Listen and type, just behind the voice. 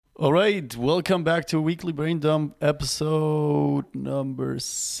All right, welcome back to Weekly Brain Dump episode number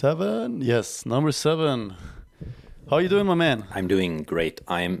 7. Yes, number 7. How are you doing, my man? I'm doing great.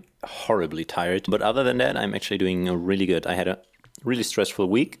 I'm horribly tired, but other than that, I'm actually doing really good. I had a really stressful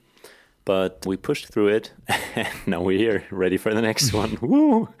week, but we pushed through it, and now we're here, ready for the next one.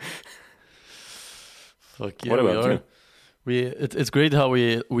 Woo! Fuck yeah, What about you? It's great how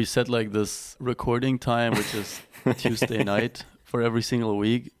we set like this recording time, which is Tuesday night for every single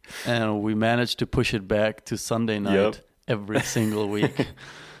week, and we managed to push it back to Sunday night every single week.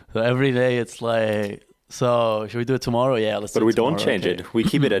 So every day it's like, so should we do it tomorrow? Yeah, let's do it But we tomorrow. don't change Okay. it. We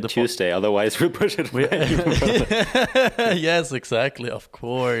keep it at Tuesday, otherwise we'll push it back. Yes, exactly. Of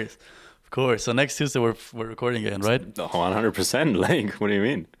course. So next Tuesday we're recording again, right? 100%. Like, what do you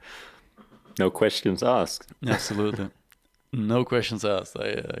mean? No questions asked. Absolutely. No questions asked.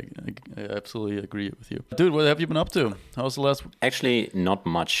 I absolutely agree with you. Dude, what have you been up to? How's the last... Actually, not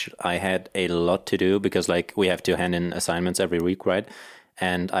much. I had a lot to do because like we have to hand in assignments every week, right?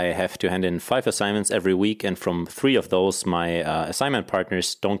 And I have to hand in 5 assignments every week. And from 3 of those, my assignment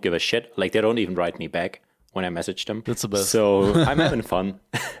partners don't give a shit. Like they don't even write me back when I message them. That's the best. So I'm having fun.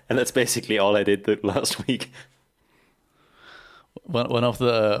 And that's basically all I did the last week. One of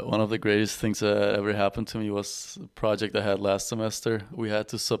the greatest things that ever happened to me was a project I had last semester. We had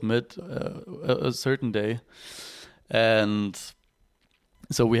to submit a certain day, and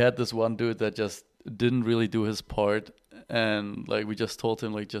so we had this one dude that just didn't really do his part, and like we just told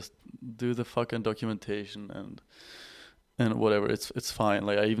him like just do the fucking documentation and whatever, it's fine.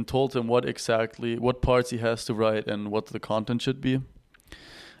 Like I even told him what parts he has to write and what the content should be.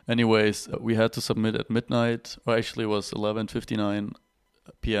 Anyways, we had to submit at midnight, or actually it was 11:59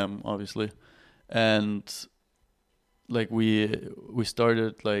 p.m. obviously, and like we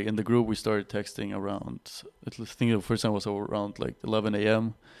started like in the group we started texting around, I think the first time was around like 11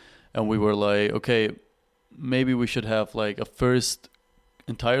 a.m. and we were like, okay, maybe we should have like a first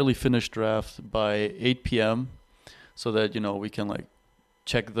entirely finished draft by 8 p.m. so that we can like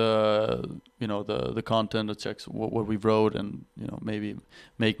check the content, it checks what we wrote, and maybe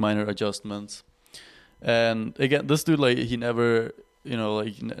make minor adjustments. And again, this dude, like he never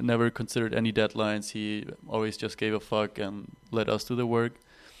never considered any deadlines. He always just gave a fuck and let us do the work.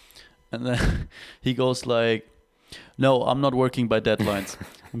 And then he goes like, no, I'm not working by deadlines.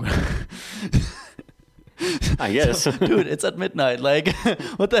 I guess. Dude, it's at midnight. Like,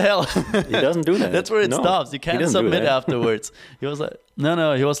 what the hell? He doesn't do that. That's where it stops. You can't submit afterwards. He was like,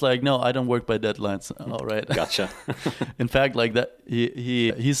 no. He was like, no, I don't work by deadlines. All right. Gotcha. In fact, like that,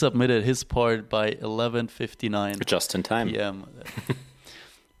 he submitted his part by 11:59 Just in time. p.m.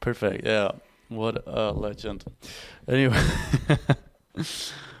 Perfect. Yeah. What a legend. Anyway.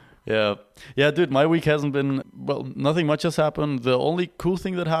 Yeah, dude, my week hasn't been, well, nothing much has happened. The only cool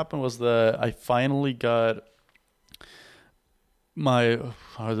thing that happened was that I finally got I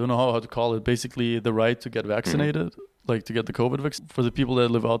don't know how to call it, basically the right to get vaccinated, like to get the COVID vaccine. For the people that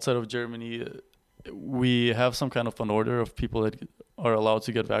live outside of Germany, we have some kind of an order of people that are allowed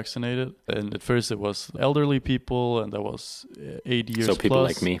to get vaccinated. And at first it was elderly people, and that was 80 years plus. So people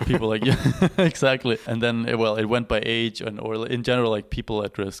like me. People like you. Exactly. And then, it went by age or in general, like people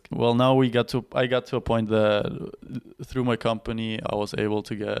at risk. Well, now I got to a point that through my company, I was able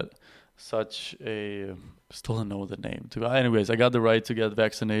to get such a... Still don't know the name. Anyways, I got the right to get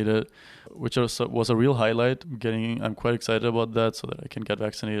vaccinated, which was a real highlight. I'm quite excited about that, so that I can get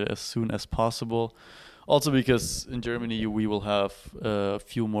vaccinated as soon as possible. Also because in Germany, we will have a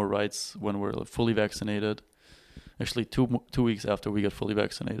few more rights when we're fully vaccinated. Actually, 2 weeks after we get fully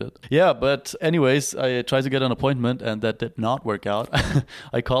vaccinated. Yeah, but anyways, I tried to get an appointment, and that did not work out.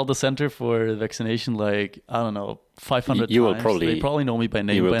 I called the center for vaccination, like, I don't know, 500 you times. They probably know me by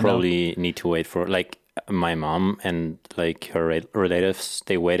name. You will probably need to wait for, like, my mom and like her relatives,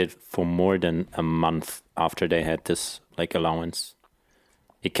 they waited for more than a month after they had this like allowance.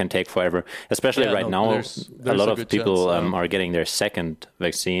 It can take forever, especially now. There's a lot of people are getting their second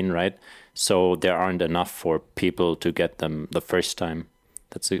vaccine, right? So there aren't enough for people to get them the first time.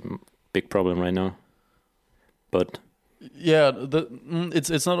 That's a big problem right now. But yeah,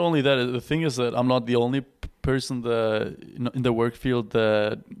 it's not only that. The thing is that I'm not the only person in the work field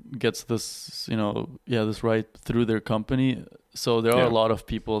that gets this, this right through their company. So there are a lot of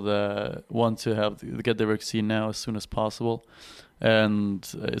people that want to get their vaccine now as soon as possible, and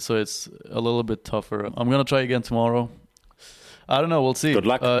so it's a little bit tougher. I'm gonna try again tomorrow. I don't know. We'll see. Good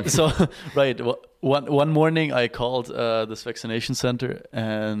luck. Right. One morning I called this vaccination center,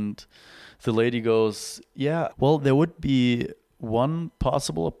 and the lady goes, yeah, well, there would be one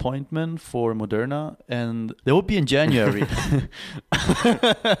possible appointment for Moderna, and they would be in January.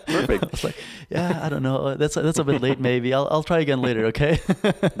 Perfect. I was like, yeah, I don't know. That's a bit late. Maybe I'll try again later. Okay.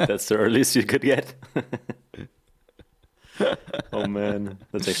 That's the earliest you could get. Oh man,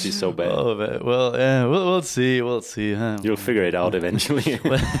 that's actually so bad. Oh man. Well, yeah, we'll see. We'll see. Huh? You'll figure it out eventually.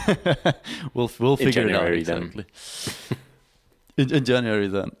 we'll figure it out January exactly. In January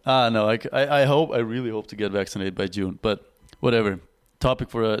then. No, I really hope to get vaccinated by June, but whatever. Topic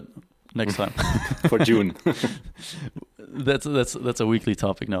for next time. For June. That's a weekly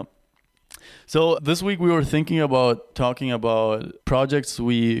topic now. So this week we were talking about projects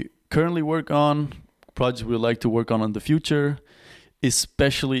we currently work on, projects we would like to work on in the future,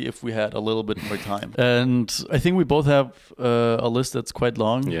 especially if we had a little bit more time. And I think we both have a list that's quite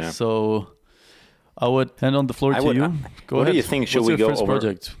long. Yeah. So I would hand on the floor to you. Go what ahead. do you think? Should What's we your go first over,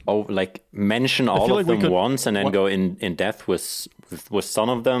 project? like mention all feel of like we them could- once and then go in depth with some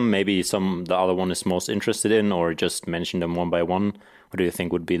of them? Maybe the other one is most interested in, or just mention them one by one. What do you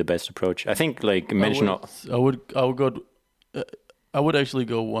think would be the best approach? I think like mention. I would actually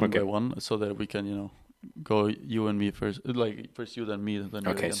go one Okay. by one so that we can, go you and me first. Like first you, then me, then you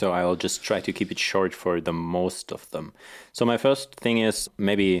Okay, again. so I'll just try to keep it short for the most of them. So my first thing is,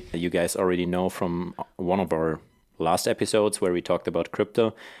 maybe you guys already know from one of our last episodes where we talked about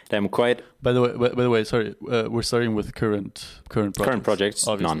crypto, that I'm quite By the way, sorry. We're starting with current projects. current projects.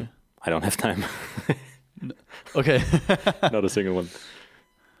 Obviously. None. I don't have time. Okay. Not a single one.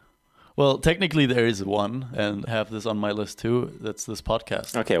 Well, technically there is one, and I have this on my list too. That's this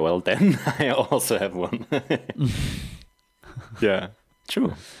podcast. Okay, well then I also have one. Yeah,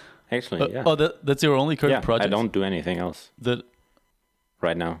 true. Actually, yeah. Oh, that's your only current Yeah, project? I don't do anything else That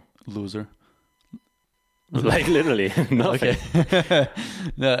right now. loser. Like literally nothing. Okay.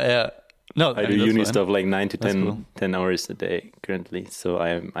 No, yeah. No, I do mean, that's uni fine. stuff like 9 to That's 10, cool. 10 hours a day currently. So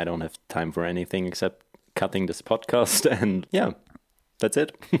I don't have time for anything except cutting this podcast. And yeah, that's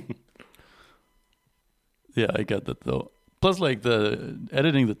it. Yeah, I get that though. Plus, like the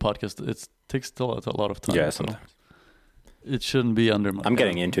editing the podcast, it takes still a lot of time. Yeah, so sometimes. it shouldn't be under my. I'm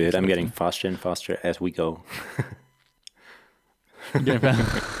getting into it. I'm getting expecting. faster and faster as we go.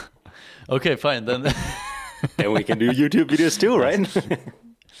 Okay, fine then. And we can do YouTube videos too, right?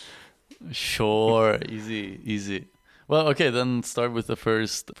 Sure, easy. Well, okay, then start with the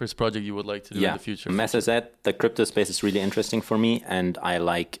first project you would like to do in the future. As I said, the crypto space is really interesting for me, and I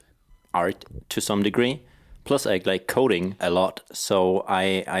like art to some degree. Plus, I like coding a lot. So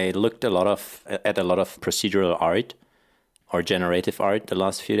I looked at a lot of procedural art or generative art the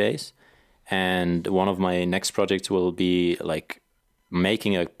last few days, and one of my next projects will be like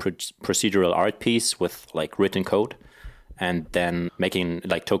making a procedural art piece with like written code, and then making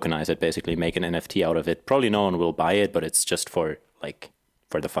like tokenize it, basically make an NFT out of it. Probably no one will buy it, but it's just for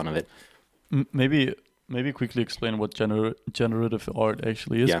the fun of it. Maybe quickly explain what generative art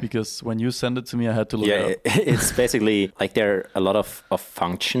actually is, Yeah. because when you send it to me, I had to look it up. It's basically like there are a lot of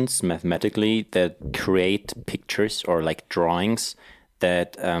functions mathematically that create pictures or like drawings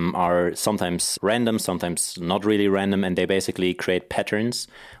that are sometimes random, sometimes not really random, and they basically create patterns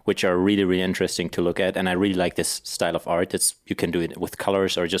which are really, really interesting to look at. And I really like this style of art. You can do it with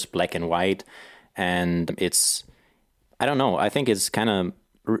colors or just black and white, and I don't know. I think it's kind of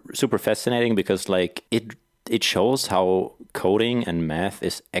super fascinating because like it shows how coding and math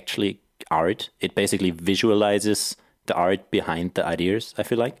is actually art. It basically visualizes the art behind the ideas, I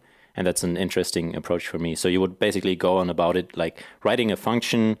feel like. And that's an interesting approach for me. So you would basically go on about it like writing a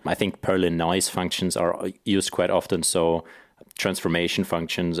function. I think Perlin noise functions are used quite often. So transformation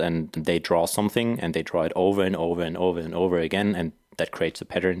functions, and they draw something and they draw it over and over and over and over again. And that creates a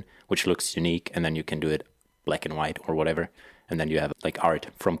pattern which looks unique. And then you can do it black and white or whatever. And then you have like art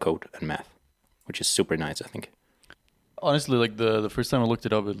from code and math, which is super nice, I think. Honestly, like the first time I looked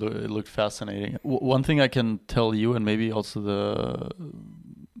it up, it looked fascinating. One thing I can tell you, and maybe also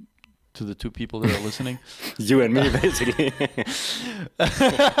to the two people that are listening. You and me, basically.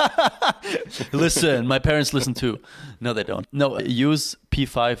 Listen, my parents listen too. No, they don't. No, use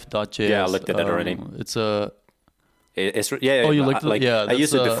p5.js. Yeah, I looked at that already. It's a... Yeah. Oh, you looked at like, yeah, I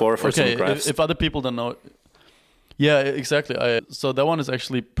used it before for okay, some graphs. If other people don't know... Yeah, exactly. So that one is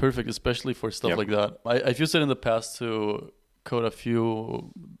actually perfect, especially for stuff Yep. like that. I've used it in the past to code a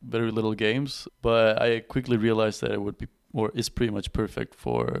few very little games, but I quickly realized that it would be, or is pretty much perfect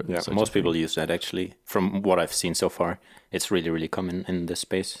for... Yeah, such a most people thing. use that actually. From what I've seen so far, it's really, really common in this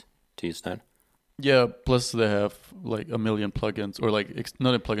space to use that. Yeah, plus they have like a million plugins, or like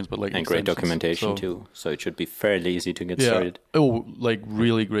not plugins, but like and great extensions. documentation So, too. So it should be fairly easy to get yeah. started. Oh, like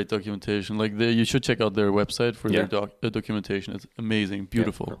really great documentation. Like you should check out their website for Yeah. their documentation. It's amazing,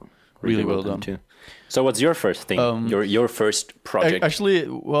 beautiful, Yeah, really well done. too. So what's your first thing? Your first project? Actually,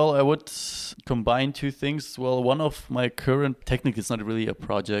 well, I would combine two things. Well, one of my current, technically it's not really a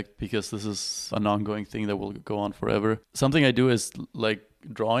project because this is an ongoing thing that will go on forever. Something I do is like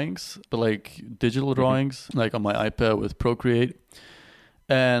drawings, but like digital drawings, like on my iPad with Procreate.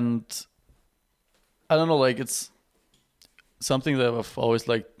 And I don't know, like it's something that I've always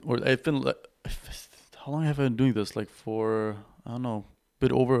liked, or I've been, how long have I been doing this? Like for, I don't know, a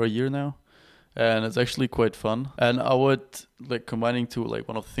bit over a year now. And it's actually quite fun. And I would like combining to like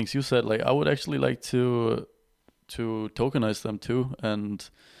one of the things you said, like I would actually like to tokenize them too and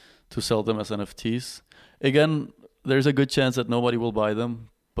to sell them as NFTs. Again, there's a good chance that nobody will buy them,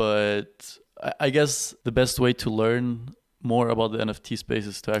 but I guess the best way to learn more about the NFT space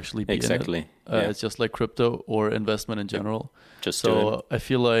is to actually be in it. It's just like crypto or investment in general. Just so I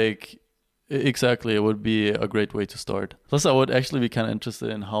feel like exactly, it would be a great way to start. Plus, I would actually be kind of interested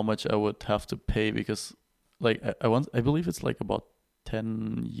in how much I would have to pay because, like, I believe it's like about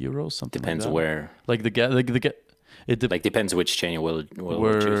 10 euros, something. Depends like that. where. Like Depends which chain you will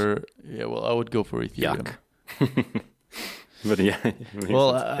choose. Yeah, well, I would go for Ethereum. Yuck. But yeah.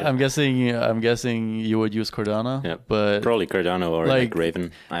 Well, I'm guessing you would use Cardano. Yeah, but probably Cardano or like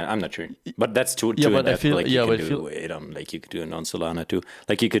Raven. I'm not sure, but that's too. Yeah, but I feel like you could do it on like you could do it on Solana too.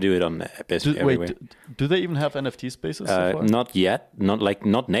 Like you could do it on everywhere. Do they even have NFT spaces? So far? Not yet.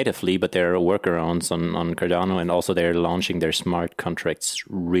 Not natively, but there are workarounds on Cardano, and also they're launching their smart contracts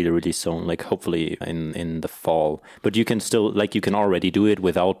really soon. Like hopefully in the fall. But you can still you can already do it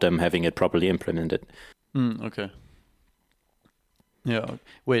without them having it properly implemented. Okay. Yeah.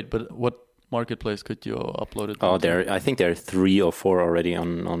 Wait, but what marketplace could you upload it? Oh, I think there are 3 or 4 already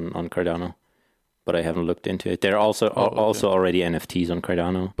on Cardano, but I haven't looked into it. There are also already NFTs on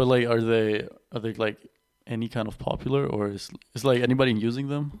Cardano. But like, are they like any kind of popular, or is like anybody using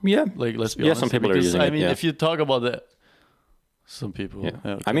them? Yeah. Like, let's be honest. Some people are using it. I mean, if you talk about that, some people. Yeah.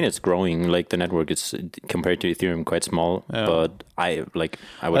 Okay. I mean, it's growing. Like the network is compared to Ethereum quite small, but I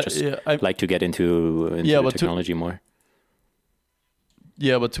would just like to get into the technology more.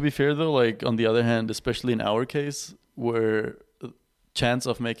 Yeah, but to be fair though, like on the other hand, especially in our case, where chance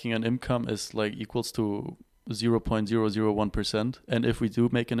of making an income is like equals to 0.001%, and if we do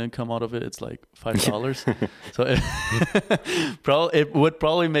make an income out of it, it's like $5. So it would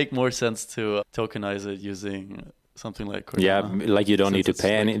probably make more sense to tokenize it using something like Cardano. Yeah, like you don't need to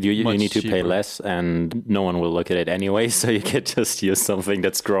pay any. You need to pay less, and no one will look at it anyway. So you can just use something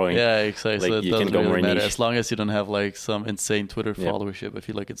that's growing. Yeah, exactly. Like so you can go more niche. As long as you don't have like some insane Twitter followership. I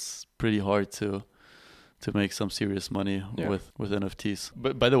feel like it's pretty hard to make some serious money with NFTs.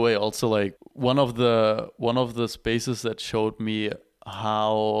 But by the way, also like one of the spaces that showed me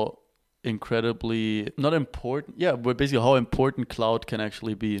how incredibly not important, but basically how important cloud can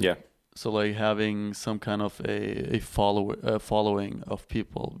actually be. Yeah. So like having some kind of a following of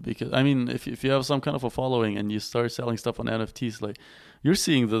people, because I mean if you have some kind of a following and you start selling stuff on NFTs, like you're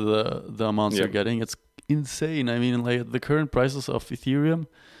seeing the amounts you're getting. It's insane. I mean, like the current prices of Ethereum,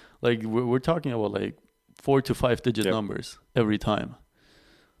 like we're talking about like 4 to 5 digit numbers every time.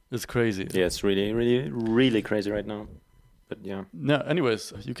 It's crazy. Yeah, it's really crazy right now. But yeah. No,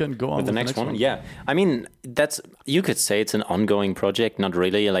 anyways, you can go on with the next one. Yeah. I mean, you could say it's an ongoing project. Not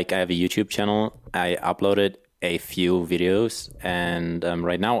really. Like I have a YouTube channel. I uploaded a few videos, and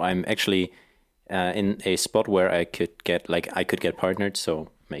right now I'm actually in a spot where I could get partnered, so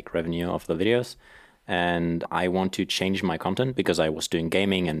make revenue off the videos. And I want to change my content because I was doing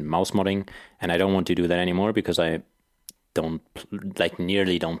gaming and mouse modding, and I don't want to do that anymore because I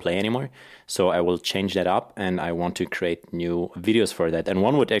nearly don't play anymore. So I will change that up, and I want to create new videos for that. And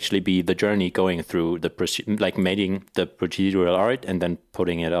one would actually be the journey going through making the procedural art and then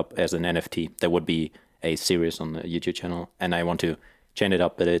putting it up as an NFT. That would be a series on the YouTube channel. And I want to change it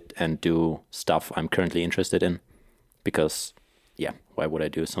up a bit and do stuff I'm currently interested in, because why would I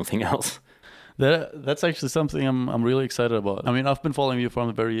do something else? That's actually something I'm really excited about. I mean, I've been following you from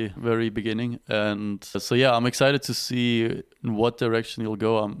the very, very beginning. And so, I'm excited to see in what direction you'll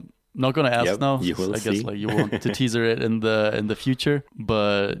go. I'm not going to ask now. You will see. Guess like you want to teaser it in the future.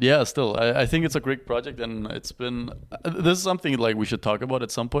 But still, I think it's a great project. And this is something like we should talk about at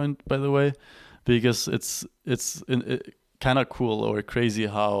some point, by the way, because it's kind of cool or crazy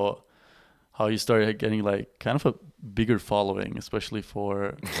how you started getting like kind of a bigger following, especially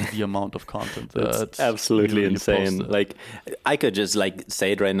for the amount of content. That's absolutely insane. Like, I could just like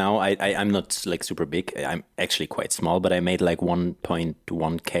say it right now. I'm not like super big. I'm actually quite small, but I made like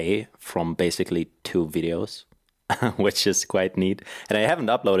 1.1K from basically 2 videos, which is quite neat. And I haven't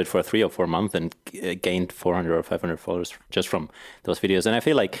uploaded for 3 or 4 months and gained 400 or 500 followers just from those videos. And I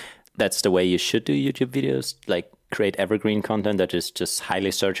feel like that's the way you should do YouTube videos, like create evergreen content that is just highly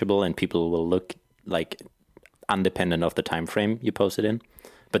searchable and people will look like independent of the time frame you post it in.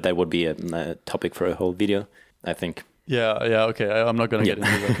 But that would be a topic for a whole video, I think. Yeah, okay. I'm not going to get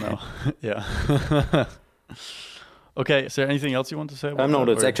into that now. Yeah. Okay, is there anything else you want to say about no,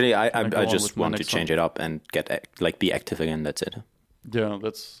 that? That's actually, I just want to change it up and get like be active again. That's it. Yeah,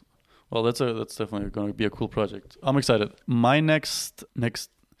 that's definitely going to be a cool project. I'm excited. My next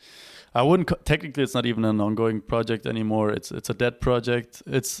I wouldn't technically it's not even an ongoing project anymore. It's a dead project.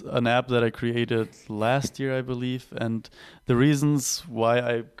 It's an app that I created last year, I believe, and the reasons why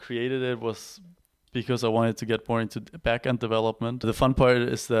I created it was because I wanted to get more into back-end development. The fun part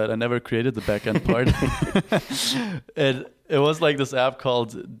is that I never created the back-end part. It was like this app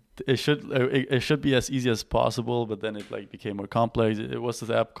called it should be as easy as possible, but then it like became more complex. It was this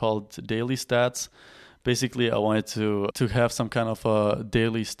app called Daily Stats. Basically, I wanted to have some kind of a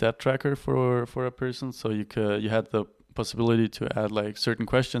daily stat tracker for a person. So you had the possibility to add like certain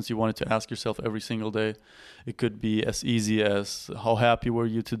questions you wanted to ask yourself every single day. It could be as easy as how happy were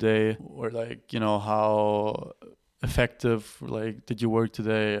you today, or like, you know, how effective like did you work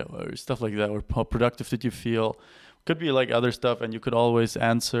today, or stuff like that, or how productive did you feel. Could be like other stuff, and you could always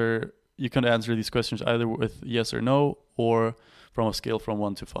answer these questions either with yes or no, or from a scale from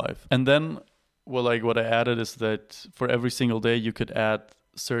 1 to 5. And then what I added is that for every single day you could add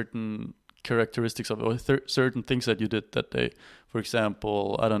certain characteristics of certain things that you did that day. For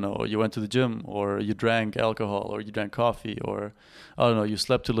example, I don't know, you went to the gym, or you drank alcohol, or you drank coffee, or I don't know, you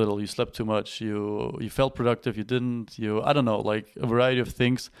slept too little, you slept too much, you felt productive, you didn't, I don't know, like a variety of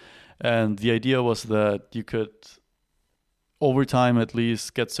things. And the idea was that you could over time at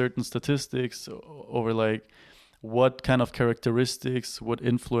least get certain statistics over like what kind of characteristics would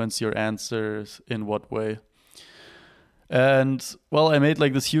influence your answers in what way. And well, I made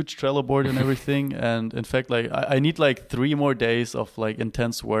like this huge Trello board and everything. And in fact, like I need like 3 more days of like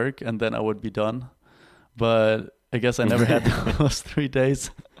intense work, and then I would be done. But I guess I never had those 3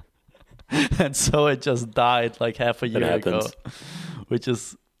 days. And so it just died like half a year ago, which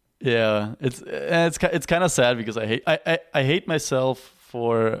is, yeah, it's kind of sad because I hate myself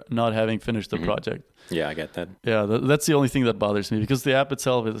for not having finished the project. Yeah, I get that. Yeah, that's the only thing that bothers me, because the app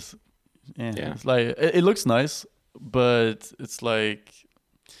itself is, it's like it looks nice, but it's like,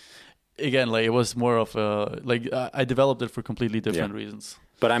 again, like it was more of a like I developed it for completely different reasons.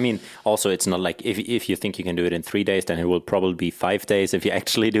 But I mean, also it's not like if you think you can do it in 3 days, then it will probably be 5 days if you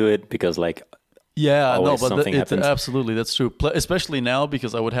actually do it, because like. Yeah, no, but absolutely, that's true. Especially now,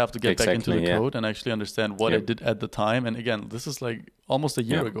 because I would have to get back into the code and actually understand what I did at the time. And again, this is like almost a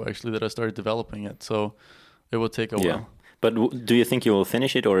year ago, actually, that I started developing it. So it will take a while. But do you think you will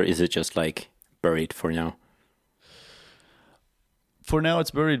finish it, or is it just like buried for now? For now,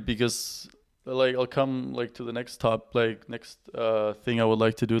 it's buried because like I'll come like to the next thing I would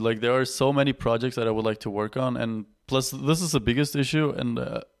like to do. Like there are so many projects that I would like to work on, and plus this is the biggest issue. And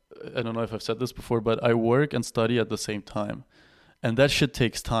I don't know if I've said this before, but I work and study at the same time, and that shit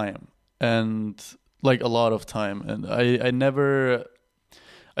takes time, and like a lot of time. And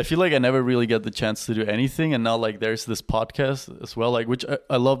I feel like I never really get the chance to do anything. And now like there's this podcast as well, like which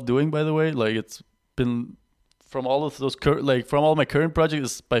I love doing, by the way. Like it's been from all of those from all my current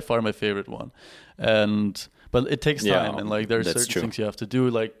projects, is by far my favorite one. But it takes time, and like there's certain things you have to do,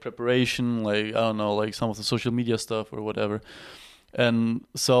 like preparation, like I don't know, like some of the social media stuff or whatever. And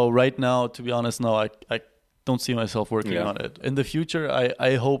so right now, to be honest, no, I don't see myself working on it. In the future,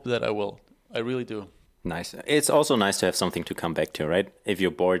 I hope that I will. I really do. Nice. It's also nice to have something to come back to, right? If you're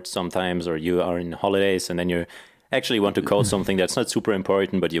bored sometimes, or you are in holidays and then you actually want to code something that's not super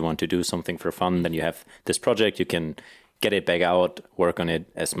important, but you want to do something for fun, then you have this project, you can get it back out, work on it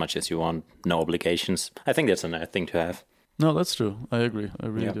as much as you want, no obligations. I think that's a nice thing to have. No, that's true. I agree. I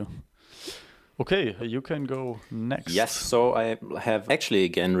really do. Okay, you can go next. Yes, so I have actually,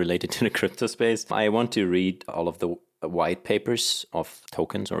 again, related to the crypto space, I want to read all of the white papers of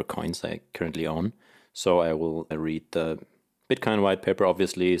tokens or coins I currently own. So I will read the Bitcoin white paper,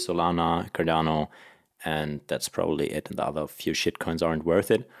 obviously, Solana, Cardano, and that's probably it. And the other few shitcoins aren't worth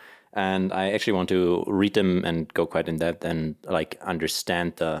it. And I actually want to read them and go quite in depth and like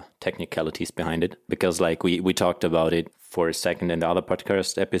understand the technicalities behind it. Because like we talked about it for a second in the other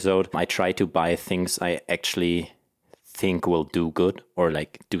podcast episode, I try to buy things I actually think will do good or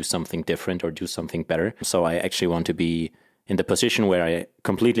like do something different or do something better. So I actually want to be in the position where I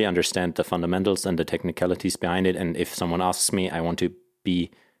completely understand the fundamentals and the technicalities behind it. And if someone asks me, I want to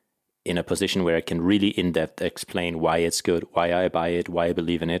be in a position where I can really in-depth explain why it's good, why I buy it, why I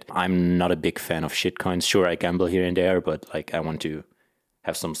believe in it. I'm not a big fan of shitcoins. Sure, I gamble here and there, but like I want to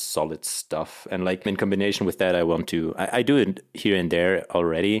have some solid stuff. And like in combination with that, I do it here and there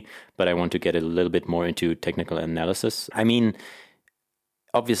already, but I want to get a little bit more into technical analysis. I mean,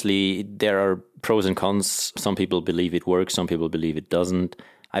 obviously there are pros and cons. Some people believe it works, some people believe it doesn't.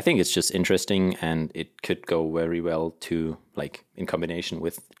 I think it's just interesting, and it could go very well to like in combination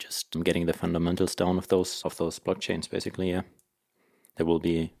with just getting the fundamentals down of those blockchains. Basically, yeah, that will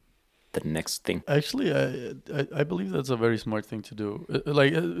be the next thing. Actually, I believe that's a very smart thing to do.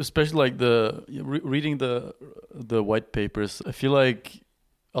 Like especially like reading the white papers. I feel like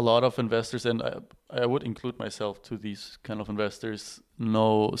a lot of investors, and I would include myself to these kind of investors,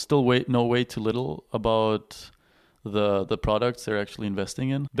 know way too little about the products they're actually investing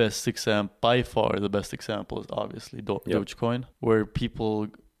in. By far the best example is obviously Dogecoin, where people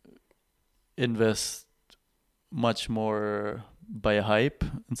invest much more by hype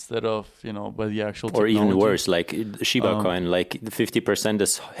instead of by the actual technology. Or even worse, like Shiba coin, like 50%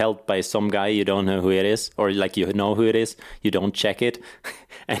 is held by some guy you don't know who it is, or like you know who it is, you don't check it,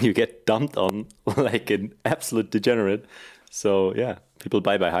 and you get dumped on like an absolute degenerate. So yeah, people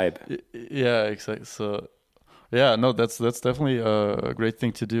buy by hype. Yeah, exactly. So yeah, no, that's definitely a great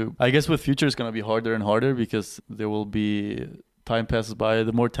thing to do. I guess with future it's going to be harder and harder because there will be time passes by.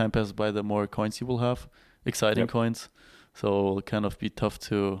 The more time passes by, the more coins you will have, exciting coins. So it'll kind of be tough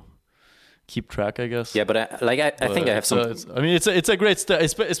to keep track, I guess. Yeah, but I think I have some. It's a great step,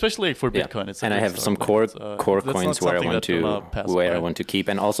 especially for Bitcoin. Yeah. And I have some core coins where I want to keep.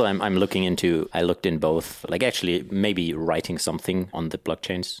 And also, I'm looking into. I looked in both, like actually maybe writing something on the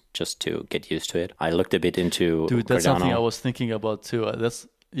blockchains just to get used to it. I looked a bit into. Dude, that's Cardano. something I was thinking about too. That's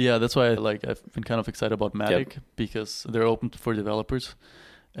why I've been kind of excited about Matic because they're open for developers,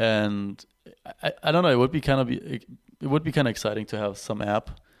 and I don't know. It would be kind of exciting to have some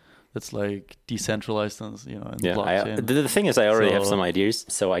app that's like decentralized and blockchain. The thing is, I already have some ideas,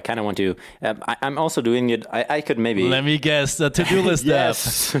 so I kind of want to. I'm also doing it. I could maybe. Let me guess. The to-do list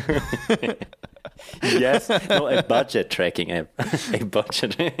yes. app. Yes. No, a budget tracking app. A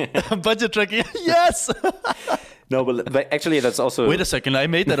budget. Budget tracking. Yes. No, but actually, that's also. Wait a second. I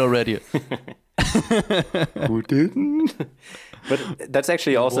made that already. Who didn't? But that's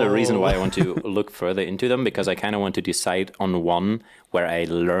actually also a reason why I want to look further into them, because I kind of want to decide on one where I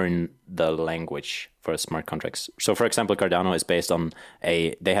learn the language for smart contracts. So, for example, Cardano is based on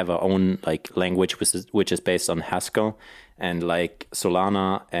they have their own like language which is based on Haskell, and like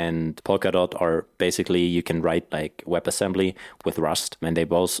Solana and Polkadot are basically you can write like WebAssembly with Rust, and they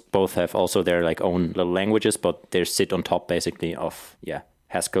both have also their like own little languages, but they sit on top basically of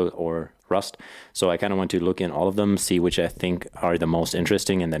Haskell or Rust. So I kind of want to look in all of them, see which I think are the most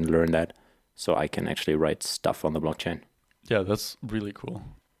interesting, and then learn that so I can actually write stuff on the blockchain. Yeah, that's really cool.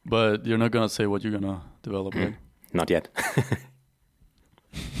 But you're not going to say what you're going to develop, right? Not yet.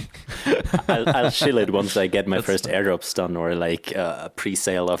 I'll chill it once I get my first airdrops done, or like a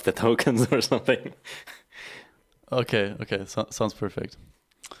pre-sale of the tokens or something. Okay. Sounds perfect.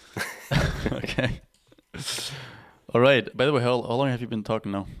 Okay. All right. By the way, how long have you been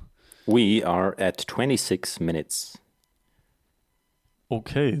talking now? We are at 26 minutes.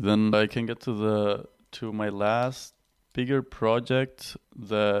 Okay, then I can get to my last bigger project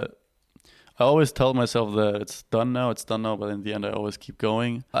that I always tell myself that it's done now, but in the end I always keep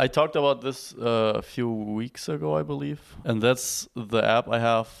going. I talked about this a few weeks ago, I believe, and that's the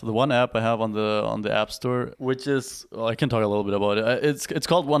one app I have on the App Store, which is, I can talk a little bit about it. It's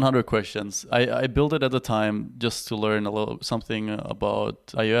called 100 Questions. I built it at the time just to learn a little something about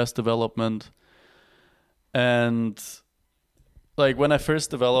iOS development, and like when I first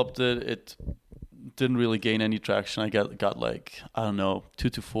developed it, it didn't really gain any traction. I got like, I don't know, 2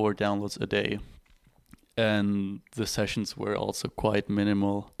 to 4 downloads a day. And the sessions were also quite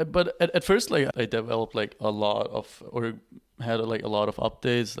minimal. But at first, like I developed like had a lot of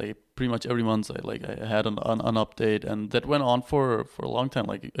updates. Like pretty much every month I had an update, and that went on for a long time,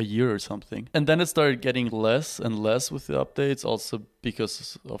 like a year or something. And then it started getting less and less with the updates, also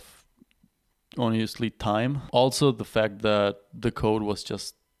because of honestly time. Also the fact that the code was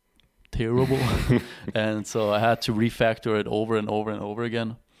just terrible. And so I had to refactor it over and over and over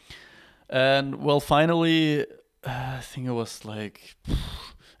again. And well, finally, I think it was like,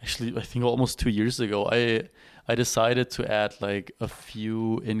 actually, I think almost 2 years ago, I decided to add like a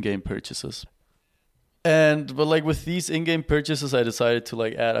few in-game purchases. But like with these in-game purchases, I decided to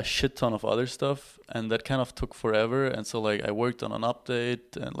like add a shit ton of other stuff, and that kind of took forever. And so like I worked on an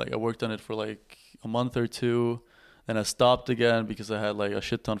update, and like I worked on it for like a month or two. Then I stopped again because I had like a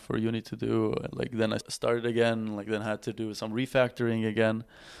shit ton for uni to do. Like then I started again, like then I had to do some refactoring again.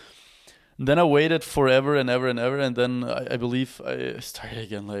 And then I waited forever and ever and ever, and then I believe I started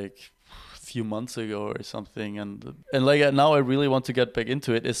again like few months ago or something, and like now I really want to get back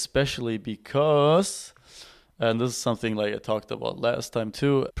into it, especially because, and this is something like I talked about last time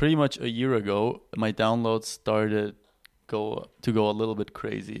too, pretty much a year ago my downloads started to go a little bit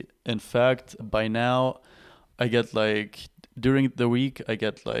crazy. In fact, by now I get like during the week I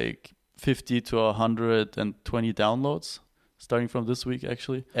get like 50 to 120 downloads starting from this week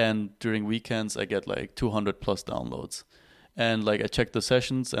actually, and during weekends I get like 200 plus downloads. And like I check the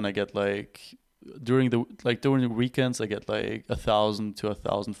sessions, and I get like during the weekends I get like 1,000 to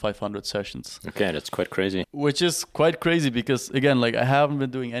 1,500 sessions. Okay, that's quite crazy. Which is quite crazy because again, like I haven't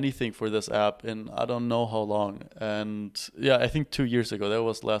been doing anything for this app in I don't know how long. And yeah, I think 2 years ago that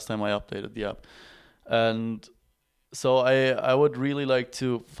was the last time I updated the app. And so I would really like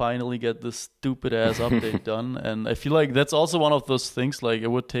to finally get this stupid ass update done. And I feel like that's also one of those things, like it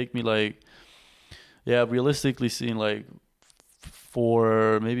would take me like, yeah, realistically seeing like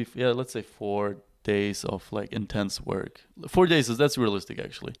let's say 4 days of like intense work. 4 days that's realistic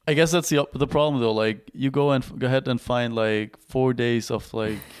actually. I guess that's the problem though. Like you go ahead and find like 4 days of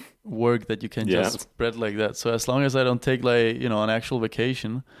like work that you can just spread like that. So as long as I don't take like an actual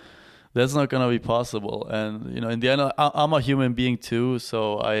vacation, that's not gonna be possible. And in the end, I'm a human being too.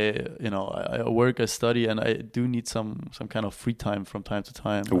 So I work, I study, and I do need some kind of free time from time to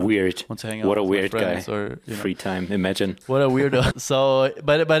time. Weird. Want to hang out what a with weird my friends guy. Or, free time. Imagine. What a weirdo. So,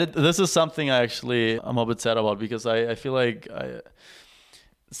 this is something I'm a bit sad about because I feel like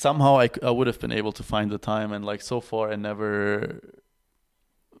somehow I would have been able to find the time, and like so far I never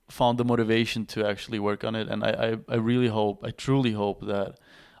found the motivation to actually work on it. And I truly hope that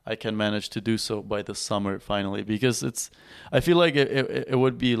I can manage to do so by the summer finally, because I feel like it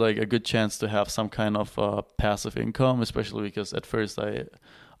would be like a good chance to have some kind of passive income, especially because at first I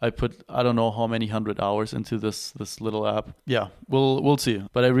put I don't know how many 100 hours into this little app. Yeah, we'll see.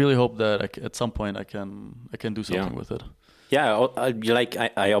 But I really hope that at some point I can do something with it. Yeah,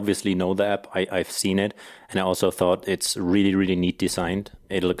 I obviously know the app. I've seen it, and I also thought it's really, really neat designed.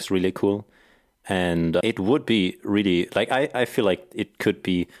 It looks really cool. And it would be really, like, I feel like it could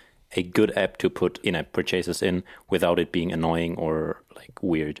be a good app to put in-app purchases in without it being annoying or, like,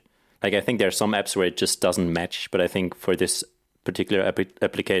 weird. Like, I think there are some apps where it just doesn't match, but I think for this particular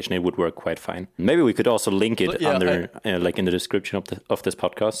application, it would work quite fine. Maybe we could also link it under, like, in the description of this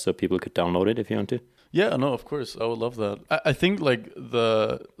podcast, so people could download it if you want to. Yeah, no, of course, I would love that. I think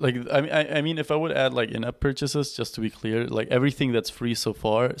I mean, if I would add like in-app purchases, just to be clear, like everything that's free so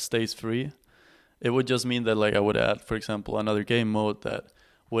far stays free. It would just mean that like I would add, for example, another game mode that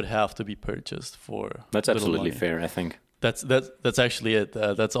would have to be purchased for. That's absolutely fair, I think. That's actually it.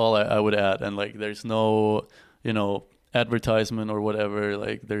 That's all I would add, and like there's no advertisement or whatever.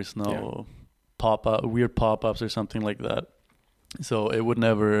 Like there's no weird pop-ups or something like that. So it would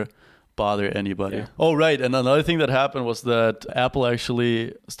never bother anybody. Yeah. Oh, right. And another thing that happened was that Apple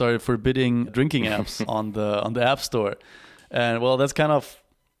actually started forbidding drinking apps on the App Store, and well, that's kind of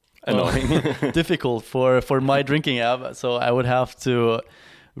annoying, difficult for my drinking app. So I would have to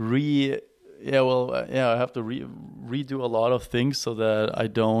I have to redo a lot of things so that I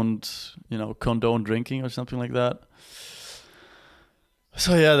don't, condone drinking or something like that.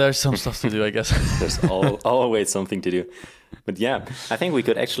 So yeah, there's some stuff to do, I guess. There's always something to do. But yeah, I think we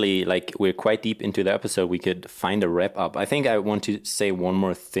could actually, like, we're quite deep into the episode. We could find a wrap up. I think I want to say one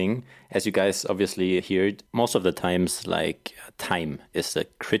more thing. As you guys obviously heard, most of the times, like, time is a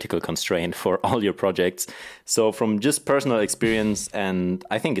critical constraint for all your projects. So from just personal experience, and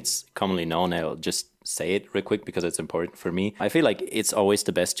I think it's commonly known, I'll just say it real quick because it's important for me. I feel like it's always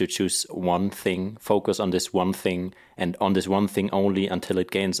the best to choose one thing, focus on this one thing, and on this one thing only until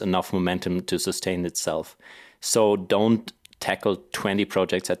it gains enough momentum to sustain itself. So don't tackle 20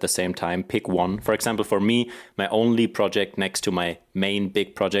 projects at the same time. Pick one. For example, for me, my only project next to my main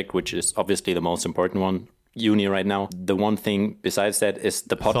big project, which is obviously the most important one, uni right now. The one thing besides that is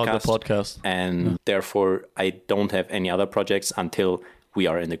the podcast. And therefore, I don't have any other projects until we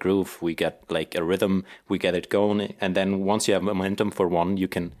are in the groove. We get like a rhythm, we get it going. And then once you have momentum for one, you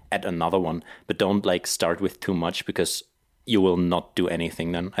can add another one. But don't like start with too much because you will not do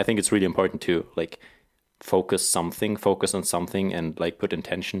anything then. I think it's really important to like focus on something and like put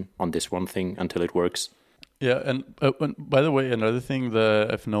intention on this one thing until it works. Yeah, and by the way, another thing that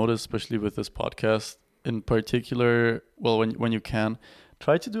I've noticed, especially with this podcast, in particular, well, when you can,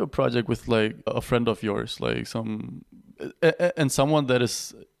 try to do a project with like a friend of yours, like someone that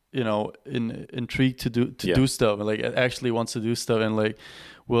is, you know, intrigued to do stuff, and like actually wants to do stuff, and like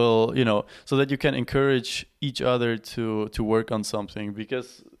will, you know, so that you can encourage each other to work on something.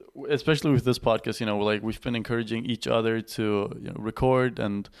 Because especially with this podcast, you know, like we've been encouraging each other to, you know, record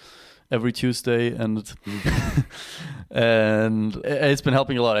and every Tuesday, and and it's been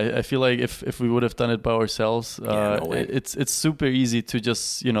helping a lot. I feel like if we would have done it by ourselves, it's super easy to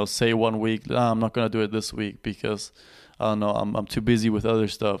just, you know, say one week, I'm not gonna do it this week because I don't know, I'm too busy with other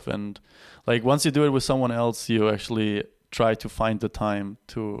stuff. And like once you do it with someone else, you actually try to find the time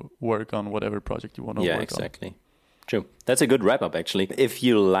to work on whatever project you want to work on. Yeah, exactly. True. That's a good wrap up, actually. If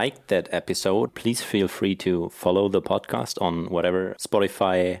you liked that episode, please feel free to follow the podcast on whatever,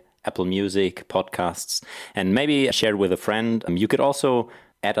 Spotify, Apple Music, podcasts, and maybe share it with a friend. You could also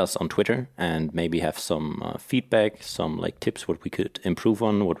add us on Twitter and maybe have some feedback, some like tips, what we could improve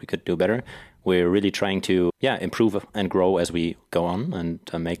on, what we could do better. We're really trying to improve and grow as we go on, and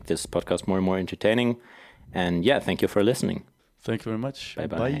make this podcast more and more entertaining. And thank you for listening. Thank you very much.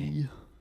 Bye-bye. Bye.